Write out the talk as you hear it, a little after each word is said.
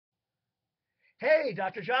Hey,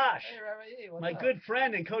 Dr. Josh, Hey, Rabbi E, what's my up? good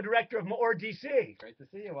friend and co-director of Maor DC. Great to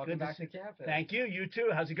see you. Welcome Good to back see. to campus. Thank you. You too.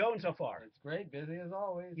 How's it going so far? It's great. Busy as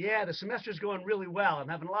always. Yeah, the semester's going really well. I'm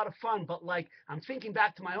having a lot of fun, but like I'm thinking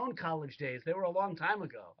back to my own college days. They were a long time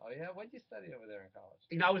ago. Oh, yeah? What did you study over there in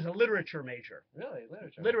college? I was a literature major. Really?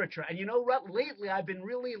 Literature? Literature. And you know what? Lately, I've been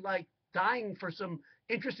really like dying for some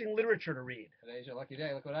interesting literature to read. Today's your lucky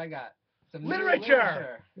day. Look what I got. Some new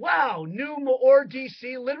Literature! Wow, new Maor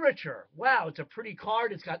DC literature. Wow, it's a pretty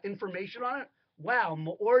card. It's got information on it. Wow,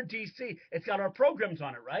 Maor DC. It's got our programs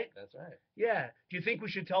on it, right? That's right. Yeah. Do you think we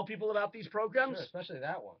should tell people about these programs? Sure, especially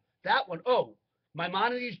that one. That one. Oh,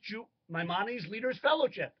 Maimonides Leaders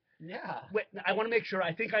Fellowship. Yeah. Wait, I want to make sure.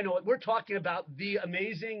 I think I know it. We're talking about the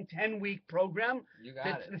amazing 10-week program. You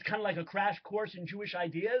got it. It's kind of like a crash course in Jewish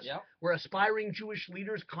ideas. Yep. Where aspiring Jewish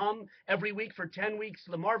leaders come every week for 10 weeks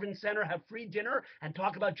to the Marvin Center, have free dinner, and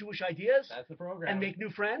talk about Jewish ideas. That's the program. And make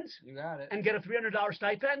new friends. You got it. And get a $300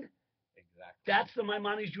 stipend. Exactly. That's the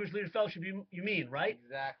Maimonides Jewish Leaders Fellowship you mean, right?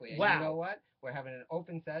 Exactly. And wow. You know what? We're having an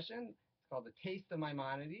open session. It's called the Taste of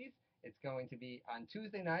Maimonides. It's going to be on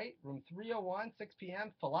Tuesday night, room 301, 6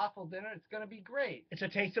 p.m., falafel dinner. It's going to be great. It's a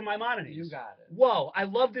taste of Maimonides. You got it. Whoa, I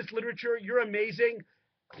love this literature. You're amazing.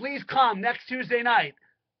 Please come next Tuesday night.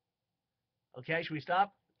 Okay, should we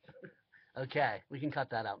stop? Okay, we can cut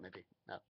that out maybe.